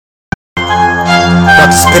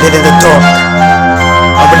spit it in the dark.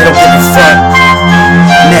 I really don't give a fuck.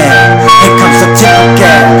 Now, here comes a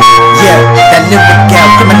typical. Yeah, that lyrical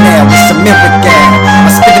criminal, it's a miracle. I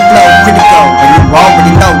spit it flow critical, and you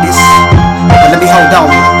already know this. But let me hold on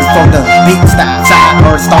before the beat starts.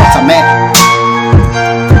 Or it starts, I'm at.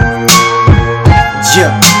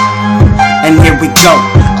 Yeah, and here we go.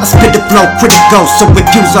 I spit the flow critical, so if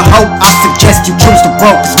you's a hoe, I suggest you choose the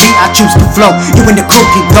road. Cause me, I choose the flow. You in the crew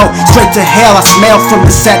can go straight to hell. I smell from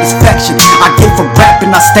the satisfaction I get from rapping.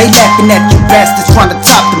 I stay laughing at you bastards trying to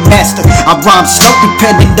top the master. I rhyme slow,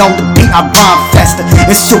 depending on the beat, I rhyme faster.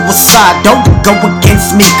 It's suicide, don't go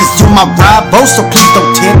against me, cause you're my rival, so please don't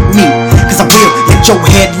tempt me. Cause I will let your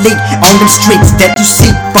head leak on them streets that you see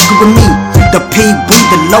fucking with me. The peewee,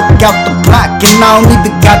 the loke out the block, and I don't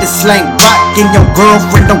even got this slang rock. And your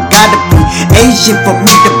girlfriend don't gotta be Asian for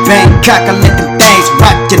me to bang cock. I let them things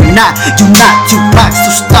rock, you're not, you not, you rock.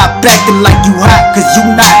 So stop acting like you hot, cause you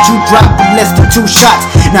not, you drop in less than 2 shots.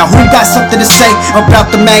 Now who got something to say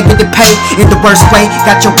about the man getting paid in the worst way?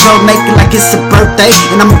 Got your girl naked like it's a birthday,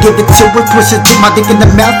 and I'ma give it to her, twist it to my dick in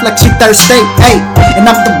the mouth like she thirsty. Hey,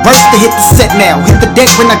 and I'm the worst to hit the set now. Hit the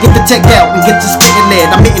deck when I get the tech out and get to spitting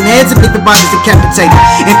lead. I'm hitting heads and leaving bodies decapitated.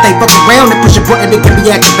 If they fuck around and push a button, it can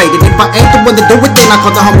be activated. If I ain't the one to do it, then I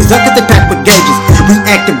call the homies up cause they packed with gauges. We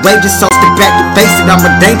acting rages, so step back and face it. I'm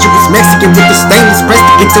a dangerous Mexican with the stainless breast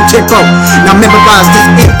to get some tempo. Now memorize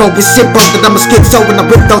this info, it's simple that I'ma skip so when I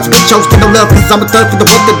whip those bitchos. Get no love cause I'm a thug for the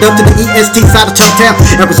work that done to the EST side of Town,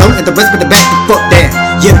 Arizona, and the rest of the back the fuck down.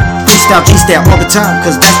 Yeah, freestyle, G-style all the time,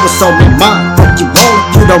 cause that's what's on my mind. Fuck you all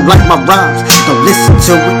if you don't like my rhymes, don't listen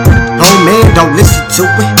to it. Oh man, don't listen to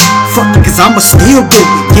it. Fuck it, cause I'ma still do it.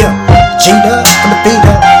 Yeah, G-Dub from the feet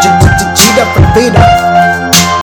up, G-Dub from the feet up.